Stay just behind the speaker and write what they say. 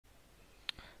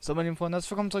So, meine lieben Freunde,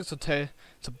 herzlich willkommen zurück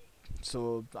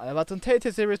zu einer weiteren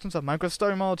Telltale-Serie, unserer Minecraft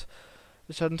Storymode.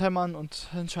 Ich schalte den Timer an und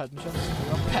entscheide mich auf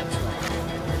Petra.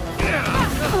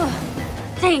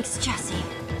 Thanks, Jesse.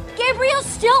 Gabriel's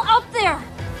still up there!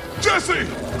 Jesse!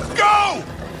 Go!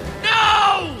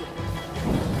 No!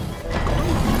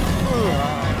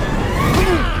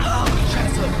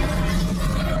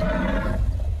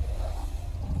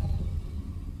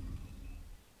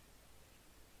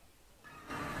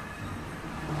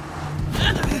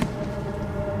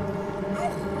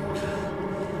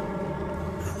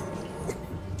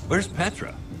 Where's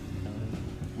Petra?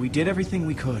 We did everything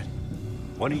we could.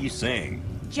 What are you saying?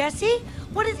 Jesse?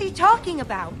 What is he talking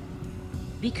about?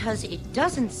 Because it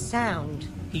doesn't sound...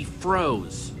 He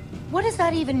froze. What does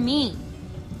that even mean?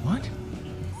 What?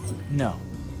 No.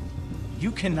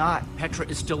 You cannot. Petra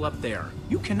is still up there.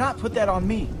 You cannot put that on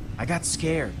me. I got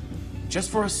scared.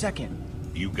 Just for a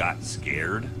second. You got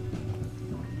scared?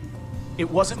 It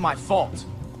wasn't my fault.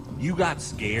 You got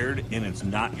scared and it's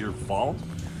not your fault?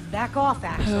 Back off,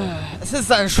 Axel. Es ist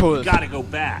seine Schuld. You gotta go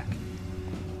back.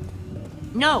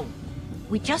 No.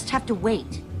 We just have to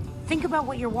wait. Think about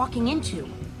what you're walking into.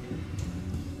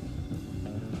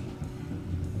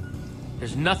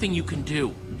 There's nothing you can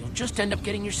do. You'll just end up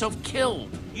getting yourself killed.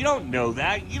 You don't know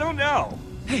that. You don't know.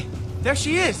 Hey, there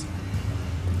she is.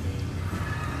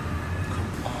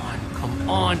 Come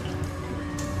on.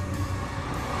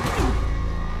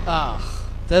 Ach,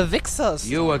 der Wichser ist.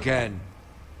 You again.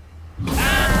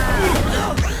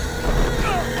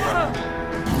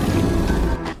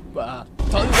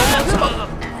 Toll.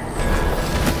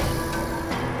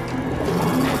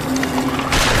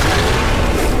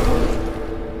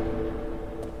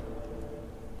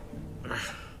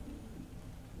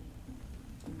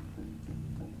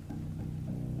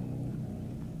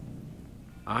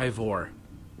 Ivor.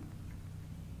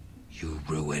 You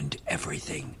ruined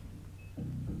everything.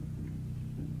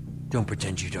 Don't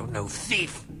pretend you don't know,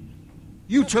 thief!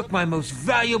 You took my most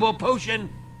valuable potion,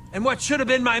 and what should have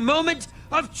been my moment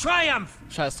of triumph!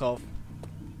 Scheiß drauf.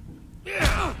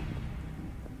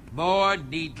 More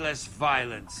needless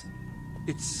violence.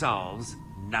 It solves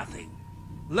nothing.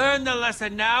 Learn the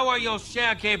lesson now or you'll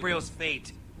share Gabriel's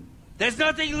fate. There's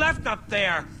nothing left up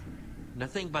there!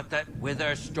 Nothing but that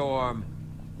wither storm.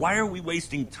 Why are we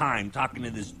wasting time talking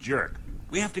to this jerk?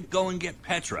 We have to go and get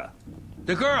Petra.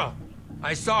 The girl!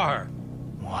 I saw her.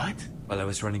 What? While I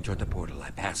was running toward the portal,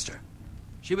 I passed her.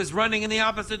 She was running in the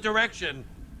opposite direction.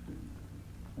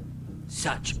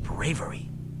 Such bravery.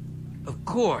 Of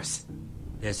course.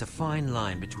 There's a fine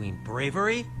line between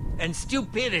bravery and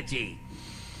stupidity.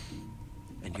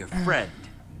 And your friend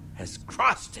has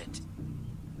crossed it.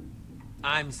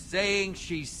 I'm saying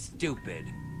she's stupid.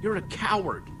 You're a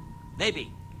coward.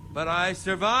 Maybe. But I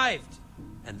survived.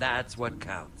 And that's what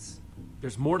counts.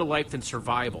 There's more to life than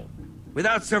survival.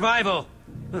 Without survival,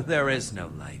 there is no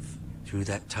life. Through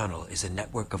that tunnel is a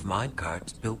network of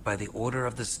minecarts built by the Order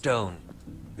of the Stone.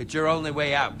 It's your only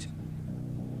way out.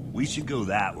 We should go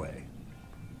that way.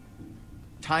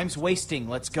 Time's wasting.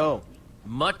 Let's go.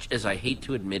 Much as I hate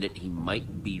to admit it, he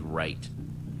might be right.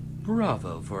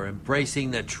 Bravo for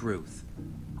embracing the truth.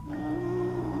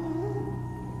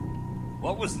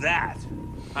 What was that?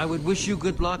 I would wish you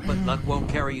good luck, but luck won't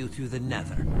carry you through the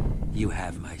Nether. You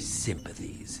have my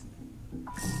sympathies.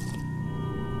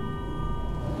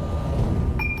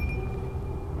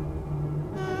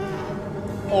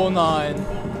 Oh nein.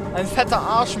 Ein fetter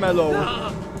Arschmellow.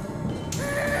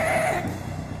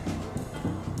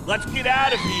 Let's get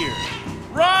out of here.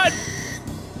 Run!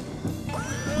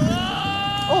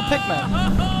 Oh, Pigman.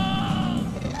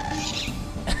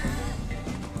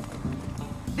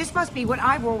 This must be what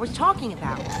Ivor was talking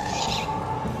about.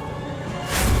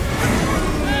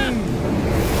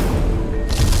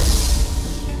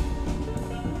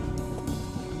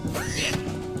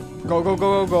 Go, go,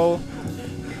 go, go, go.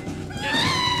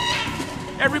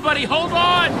 Everybody, hold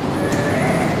on!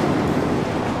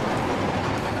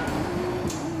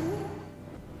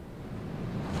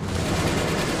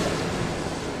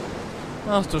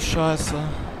 Ach du Scheiße.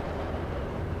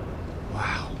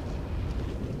 Wow.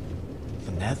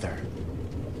 The Nether.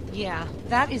 Yeah,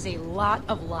 that is a lot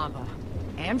of lava.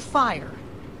 And fire.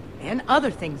 And other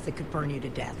things that could burn you to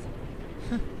death.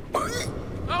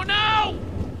 Oh no!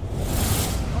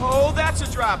 Oh, that's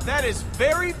a drop. That is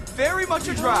very, very much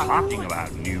a drop. Talking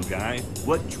about, new guy.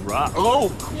 What drop?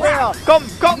 Oh, Ja, crap! komm,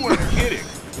 komm! You weren't kidding.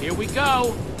 Here we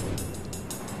go.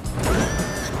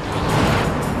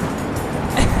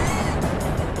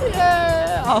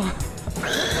 Yeah!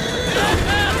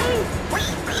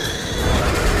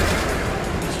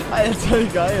 Alter, wie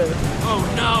geil. Oh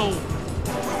no!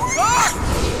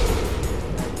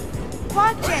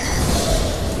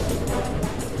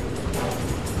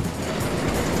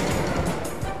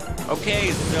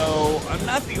 Okay, so I'm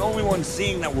not the only one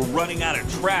seeing that we're running out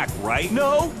of track, right?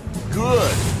 No?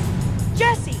 Good.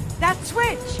 Jesse, that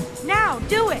switch! Now,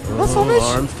 do it! Was soll ich?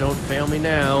 Arms don't fail me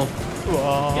now.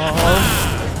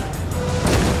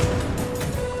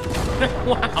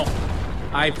 Wow.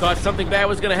 I thought something bad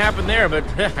was gonna happen there, but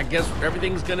I guess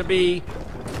everything's gonna be...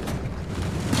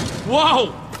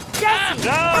 Whoa! Jesse!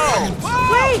 No!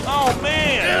 Wait! Oh,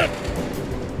 man!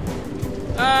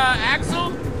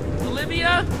 Axel?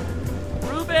 Olivia?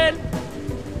 Ruben?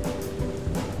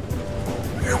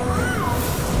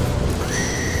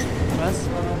 Was?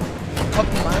 Kommt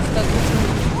ein Meister?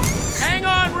 Hang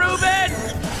on, Ruben!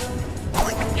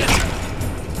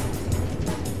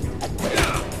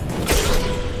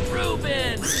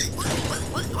 Ruben!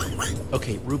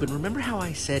 Okay, Ruben, remember how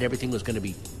I said everything was gonna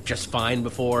be just fine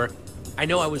before? I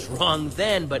know I was wrong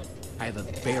then, but I have a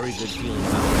very good feeling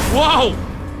about it. Whoa!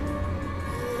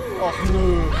 Och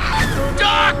nö.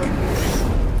 Doc!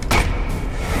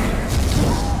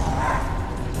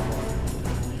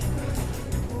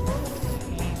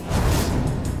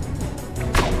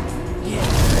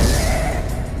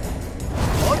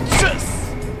 Und tschüss.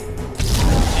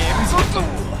 Ebenso du.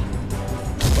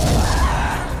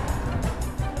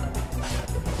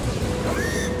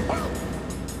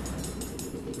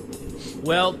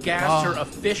 Well, gas are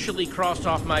officially crossed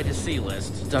off my to see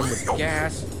list. Done with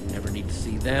gas. Never need to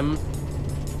see them.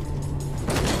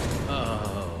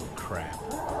 Oh, crap.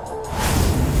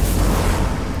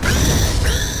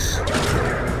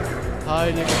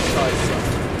 Heilige Scheiße.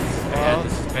 Bad,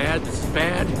 this is bad, this is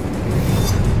bad.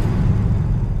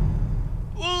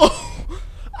 Oh.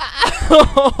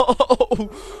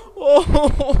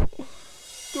 Oh.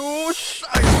 Du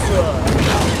Scheiße.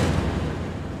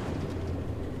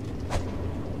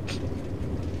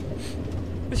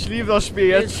 Ich liebe das Spiel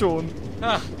jetzt schon.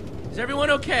 Is everyone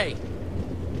okay?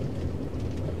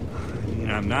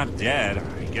 I'm not dead.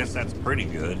 I guess that's pretty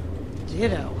good.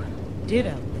 Ditto.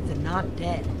 Ditto, but they're not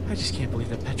dead. I just can't believe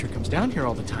that Petra comes down here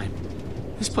all the time.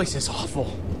 This place is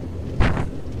awful.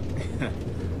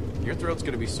 Your throat's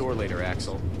gonna be sore later,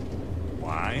 Axel.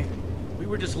 Why? We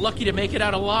were just lucky to make it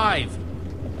out alive.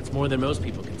 That's more than most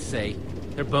people can say.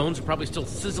 Their bones are probably still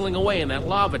sizzling away in that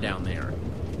lava down there.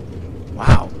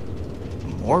 Wow.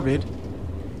 Morbid.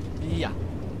 Ja.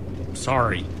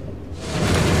 Sorry.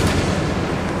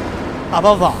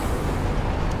 Aber wahr.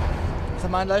 Also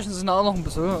meine Leichen sind auch noch ein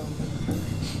bisschen höher.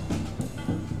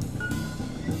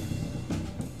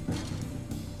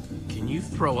 Can you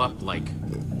throw up, like,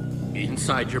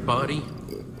 inside your body?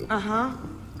 Uh-huh.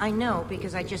 I know,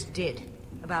 because I just did.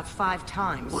 About 5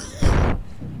 times.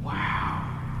 Wow.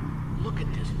 Look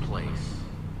at this place.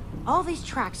 All these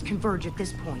tracks converge at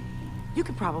this point. You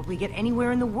could probably get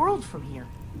anywhere in the world from here.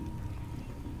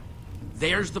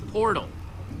 There's the portal.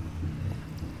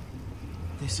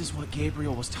 This is what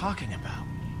Gabriel was talking about.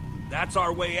 That's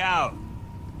our way out.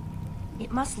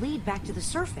 It must lead back to the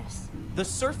surface. The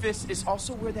surface is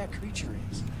also where that creature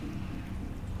is.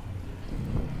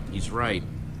 He's right.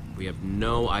 We have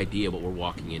no idea what we're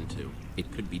walking into.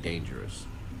 It could be dangerous.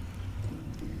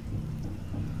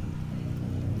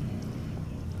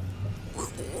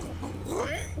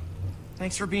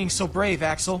 Thanks for being so brave,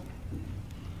 Axel.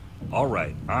 All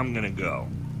right, I'm gonna go.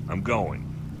 I'm going.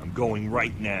 I'm going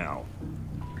right now.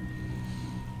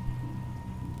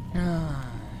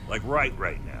 Like right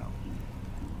now.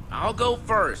 I'll go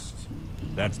first.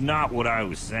 That's not what I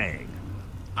was saying.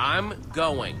 I'm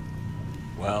going.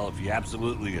 Well, if you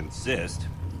absolutely insist.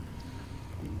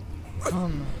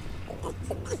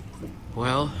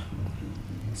 Well,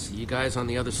 see you guys on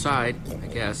the other side, I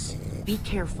guess. Be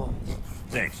careful.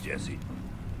 Thanks, Jesse.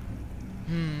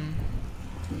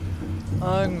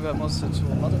 Irgendwer muss dazu.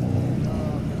 Warte. Da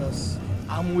haben wir das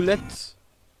Amulett.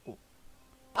 Oh.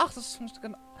 Ach, das muss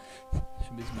genau. Ich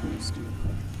bin ein bisschen ungestüm.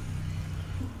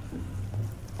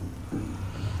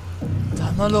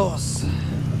 Dann mal los.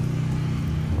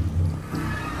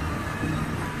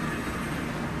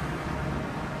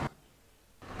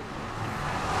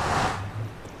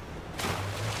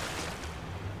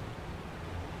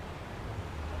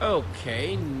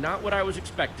 Okay, not what I was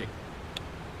expecting.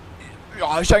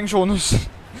 Ja, ich denke schon. Ich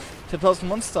hab das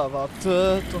Monster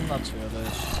erwartet und natürlich.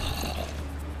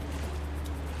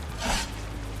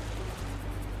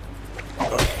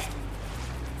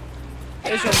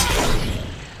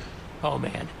 Oh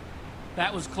man,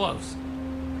 that was close.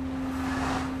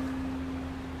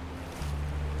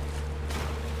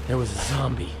 There was a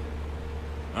zombie.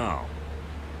 Oh.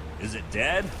 Is it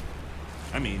dead?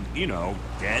 I mean, you know,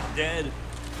 dead?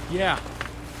 Yeah.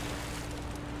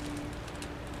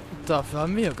 Dafür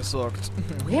haben wir gesorgt.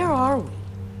 Where are we?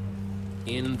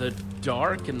 In the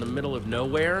dark in the middle of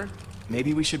nowhere?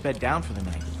 Maybe we should bed down for the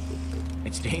night.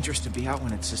 It's dangerous to be out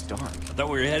when it's this dark. I thought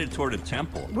we were headed toward a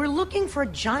temple. We're looking for a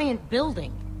giant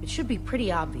building. It should be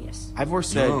pretty obvious. Ivor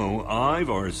said... No,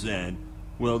 Ivor said.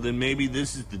 Well, then maybe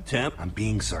this is the temple. I'm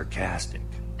being sarcastic.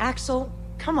 Axel,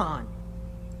 come on.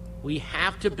 We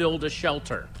have to build a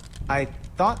shelter. I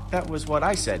thought that was what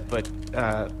I said, but,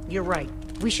 You're right.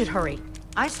 We should hurry.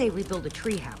 I say we build a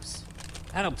treehouse.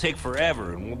 That'll take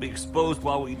forever, and we'll be exposed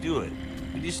while we do it.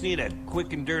 We just need a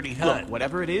quick and dirty hut. Look,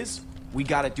 whatever it is, we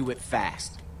gotta do it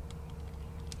fast.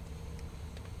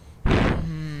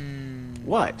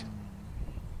 What?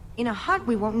 In a hut,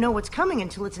 we won't know what's coming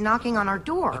until it's knocking on our A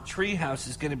door. treehouse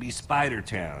is gonna be Spider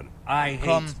Town. I hate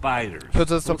Komm. spiders.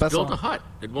 Hört es doch Let's build a besser. hut.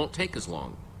 It won't take as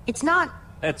long. It's not...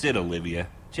 That's it, Olivia.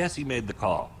 Jesse made the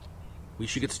call. We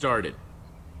should get started.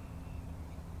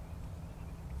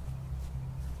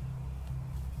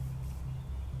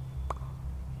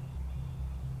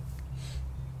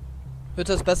 Wird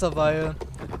das besser, weil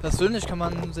persönlich kann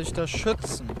man sich da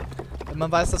schützen. Wenn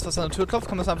man weiß, dass was an der Tür klopft,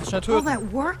 kann man es einfach schnell All töten.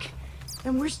 that work?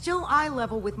 And we're still eye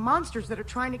level with monsters that are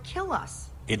trying to kill us.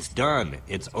 It's done.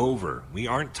 It's over. We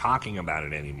aren't talking about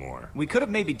it anymore. We could have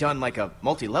maybe done like a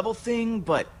multi-level thing,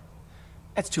 but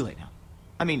that's too late now.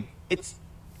 I mean, it's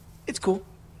cool.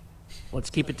 Let's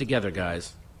keep it together,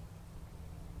 guys.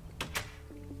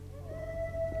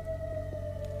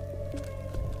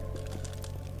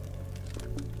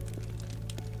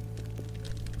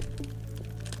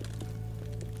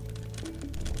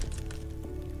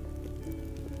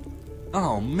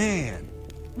 Oh, man.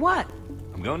 What?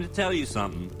 I'm going to tell you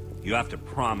something. You have to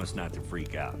promise not to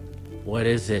freak out. What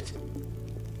is it?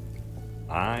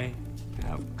 I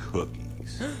have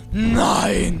cookies.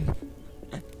 Nein!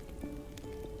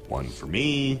 One for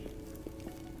me.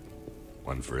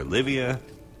 One for Olivia.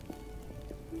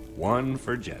 One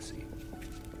for Jesse.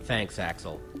 Thanks,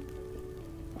 Axel.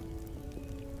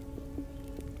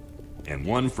 And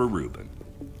one for Reuben.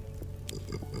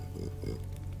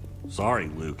 Sorry,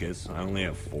 Lucas. I only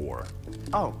have 4.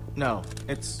 Oh, no.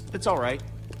 It's all right.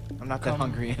 I'm not that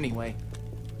hungry anyway.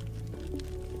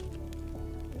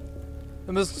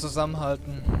 Wir müssen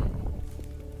zusammenhalten.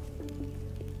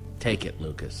 Take it,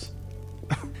 Lucas.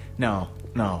 No.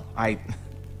 I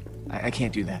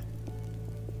can't do that.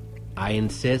 I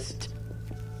insist.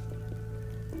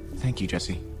 Thank you,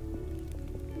 Jesse.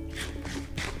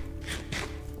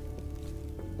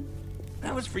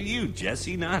 That was for you,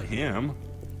 Jesse, not him.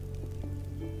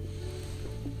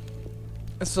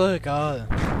 Ist doch egal.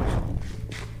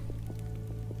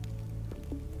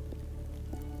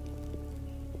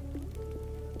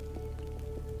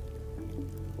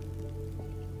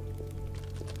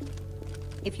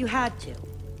 If you had to,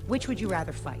 which would you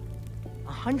rather fight?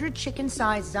 100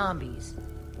 chicken-sized zombies,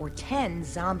 or 10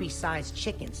 zombie-sized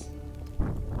chickens?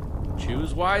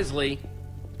 Choose wisely.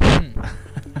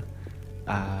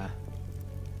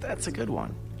 That's a good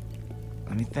one.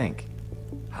 Let me think.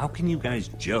 How can you guys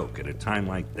joke at a time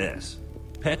like this?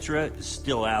 Petra is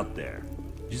still out there.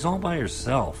 She's all by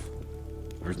herself.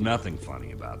 There's nothing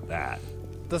funny about that.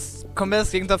 Das kommt mir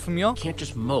das Gegenteil von mir. Can't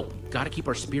just mope. Gotta keep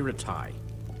our spirits high.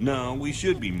 No, we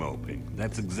should be moping.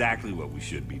 That's exactly what we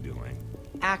should be doing.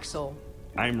 Axel,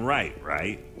 I'm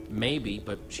right? Maybe,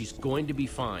 but she's going to be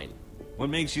fine. What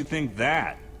makes you think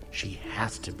that? She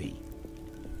has to be.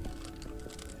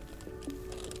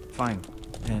 Fine.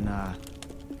 Then,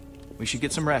 we should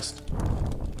get some rest.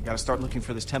 We gotta start looking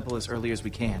for this temple as early as we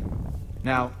can.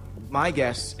 Now, my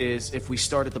guess is if we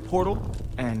start at the portal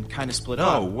and kind of split Oh,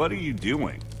 up... what are you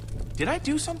doing? Did I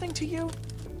do something to you?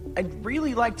 I'd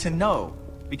really like to know,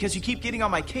 because you keep getting on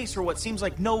my case for what seems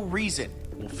like no reason.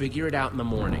 We'll figure it out in the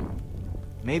morning.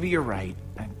 Maybe you're right.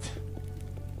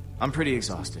 I'm pretty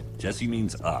exhausted. Jesse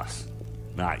means us,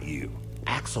 not you.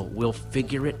 Axel, we'll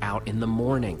figure it out in the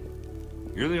morning.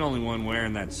 You're the only one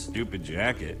wearing that stupid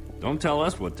jacket. Don't tell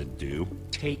us what to do.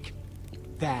 Take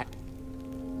that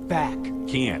back.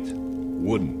 Can't.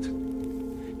 Wouldn't.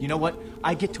 You know what?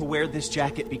 I get to wear this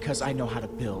jacket because I know how to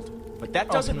build. But that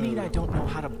doesn't mean I don't know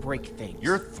how to break things.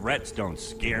 Your threats don't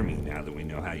scare me now that we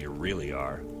know how you really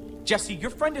are. Jesse,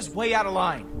 your friend is way out of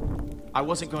line. I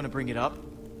wasn't going to bring it up,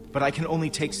 but I can only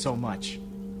take so much.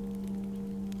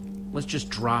 Let's just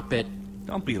drop it.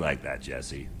 Don't be like that,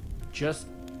 Jesse. Just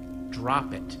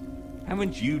drop it.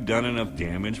 Haven't you done enough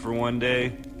damage for one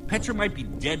day? Petra might be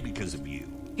dead because of you.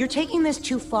 you're taking this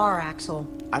too far, Axel.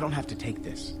 I don't have to take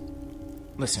this.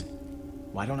 Listen,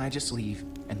 why don't I just leave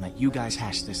and let you guys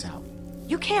hash this out?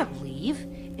 You can't leave.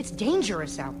 It's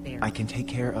dangerous out there. I can take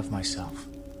care of myself.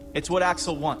 It's what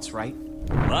Axel wants, right?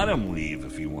 Let him leave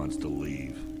if he wants to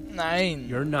leave. Nein.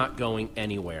 You're not going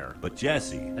anywhere. But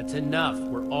Jesse, That's enough.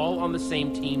 We're all on the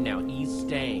same team now. He's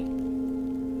staying.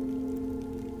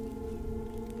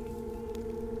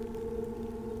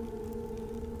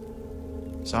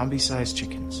 Zombie-sized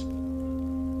chickens.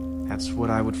 That's what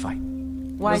I would fight.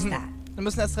 Why is that? Wir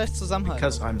müssen erst recht zusammenhalten.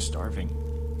 Because I'm starving.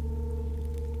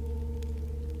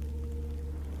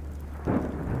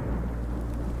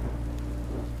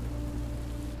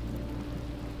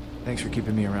 Thanks for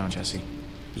keeping me around, Jesse.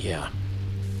 Yeah.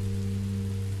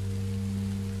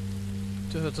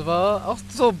 Die Hütte war auch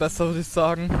so besser, würde ich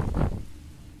sagen.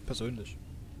 Persönlich.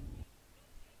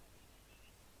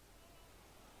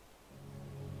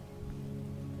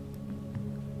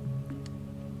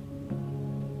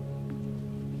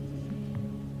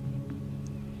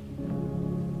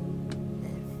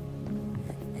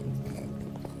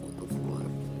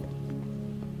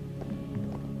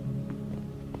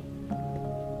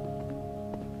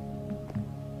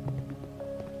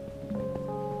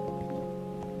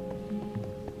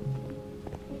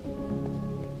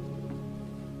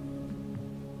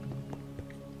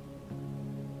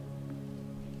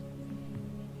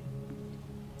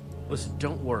 Listen,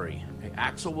 don't worry.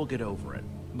 Axel will get over it.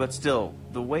 But still,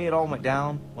 the way it all went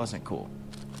down wasn't cool.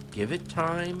 Give it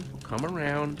time. He'll come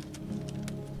around.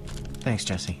 Thanks,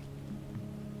 Jesse.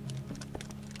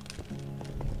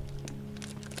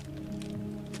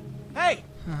 Hey!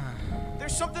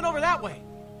 There's something over that way.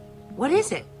 What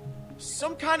is it?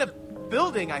 Some kind of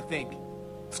building, I think.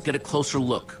 Let's get a closer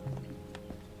look.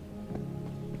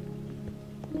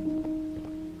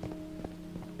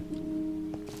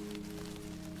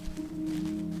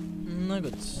 Na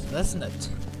gut, das ist nett.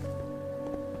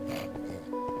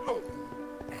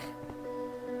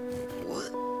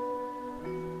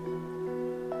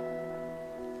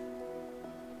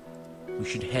 We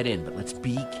should head in, but let's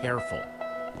be careful.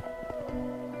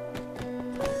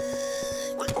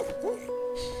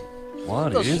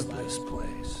 what is this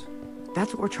place?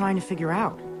 That's what we're trying to figure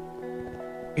out.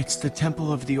 It's the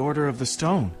Temple of the Order of the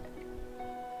Stone.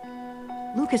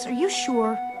 Lucas, are you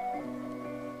sure?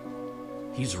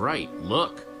 He's right.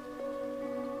 Look.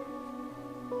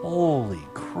 Holy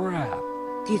crap.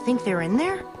 Do you think they're in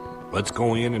there? Let's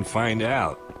go in and find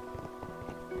out.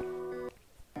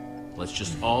 Let's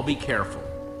just all be careful.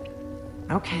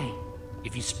 Okay.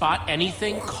 If you spot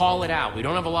anything, call it out. We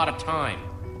don't have a lot of time.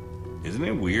 Isn't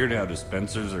it weird how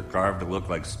dispensers are carved to look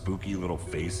like spooky little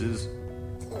faces?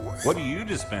 What do you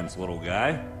dispense, little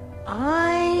guy?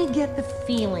 I get the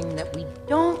feeling that we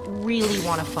don't really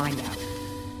want to find out.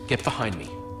 Get behind me.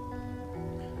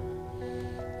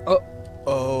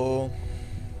 Oh.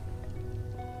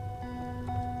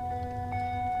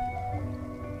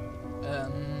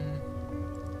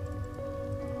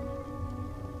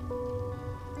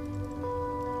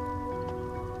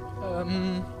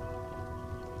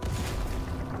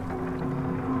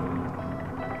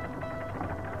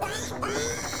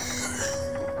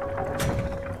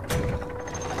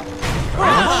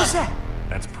 What was that?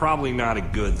 That's probably not a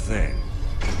good thing.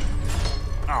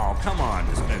 Oh, come on,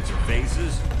 dispenser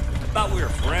faces. I thought we were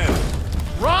friends.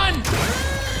 Run!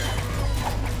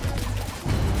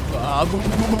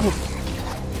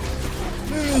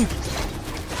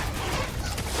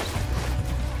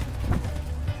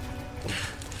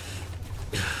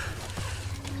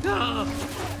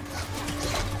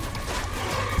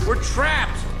 We're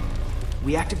trapped!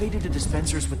 We activated the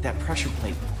dispensers with that pressure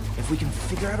plate. If we can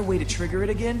figure out a way to trigger it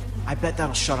again, I bet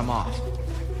that'll shut them off.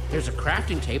 There's a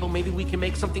crafting table. Maybe we can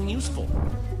make something useful.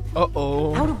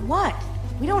 Uh-oh. Out of what?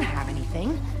 We don't have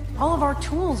anything. All of our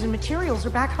tools and materials are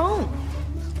back home.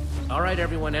 All right,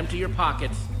 everyone, empty your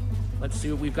pockets. Let's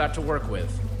see what we've got to work with.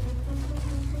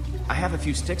 I have a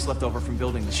few sticks left over from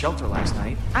building the shelter last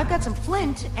night. I've got some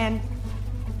flint and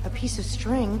a piece of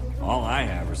string. All I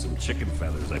have are some chicken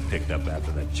feathers I picked up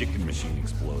after that chicken machine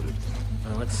exploded.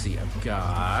 Let's see, I've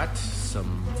got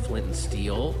some flint and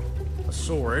steel, a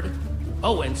sword,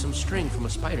 oh, and some string from a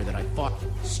spider that I fought.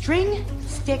 String,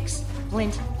 sticks,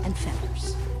 flint, and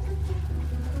feathers.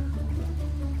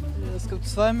 Es gibt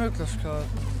zwei Möglichkeiten.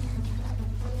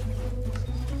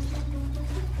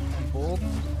 Ein Bogen,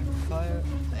 ein Pfeil.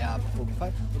 Ja, Bogen,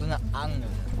 Pfeil. Oder eine Angel.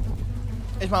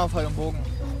 Ich mache Pfeil und Bogen.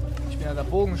 Ich bin ja der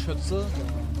Bogenschütze.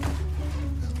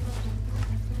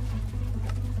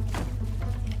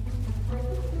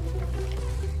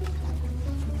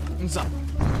 So.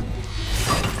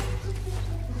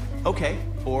 Okay,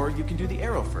 or you can do the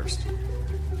arrow first.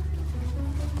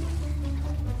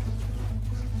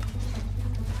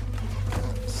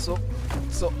 So,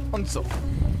 so und so.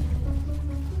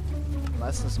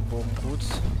 Meistens ist ein Bogen gut.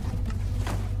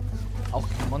 Auch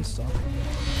kein Monster.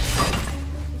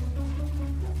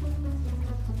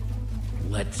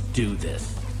 Let's do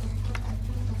this.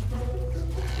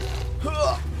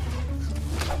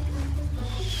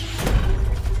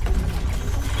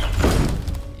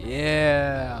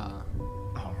 Yeah.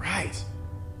 All right.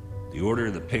 The order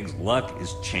of the pig's luck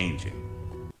is changing.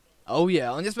 Oh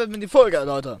yeah, und jetzt werden wir die Folge,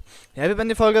 Leute. Ja, wir werden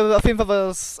die Folge, auf jeden Fall war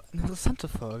das eine interessante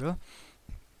Folge.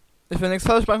 Ich will nichts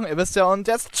falsch machen, ihr wisst ja, und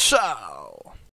jetzt ciao.